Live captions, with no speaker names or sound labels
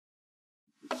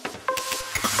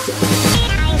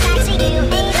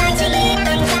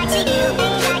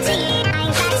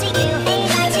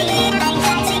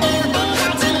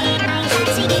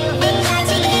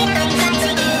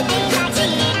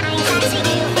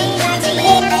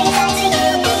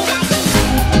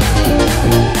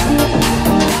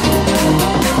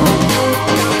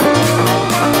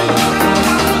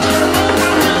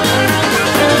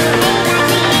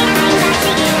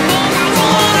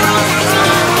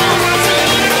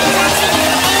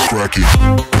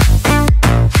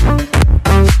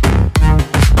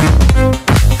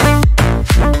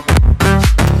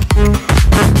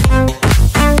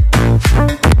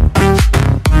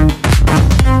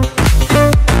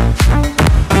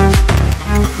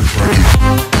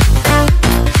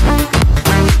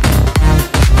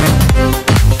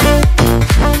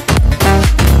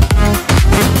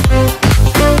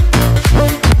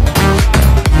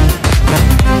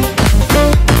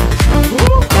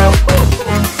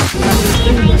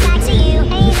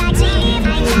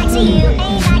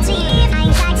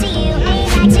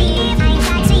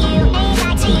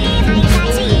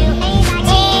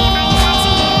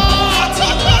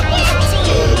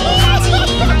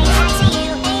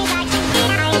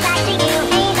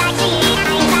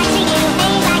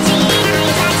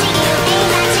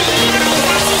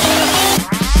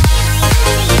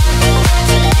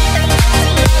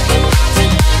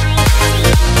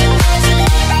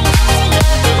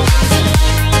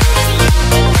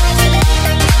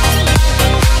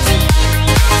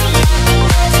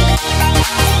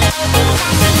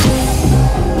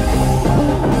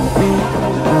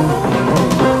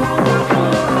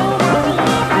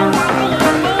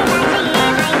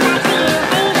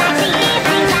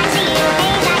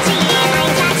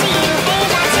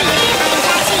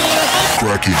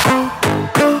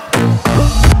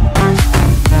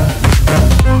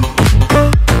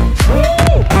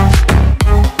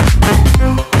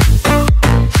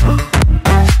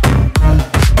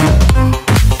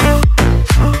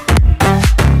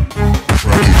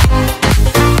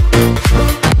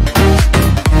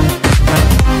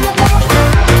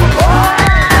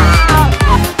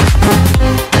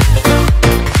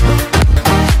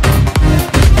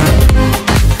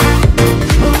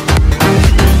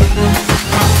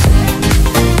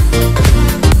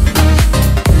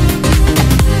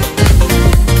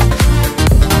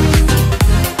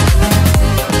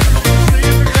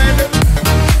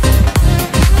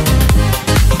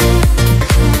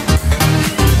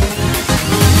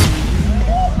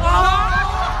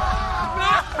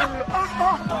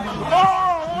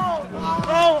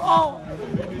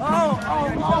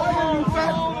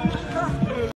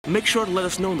Make sure to let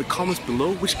us know in the comments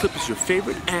below which clip is your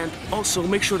favorite, and also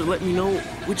make sure to let me know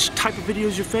which type of video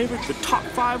is your favorite, the top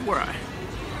 5 where I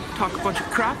talk a bunch of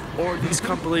crap, or these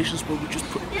compilations where we just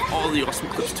put all the awesome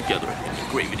clips together in a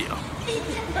great video.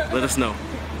 Let us know.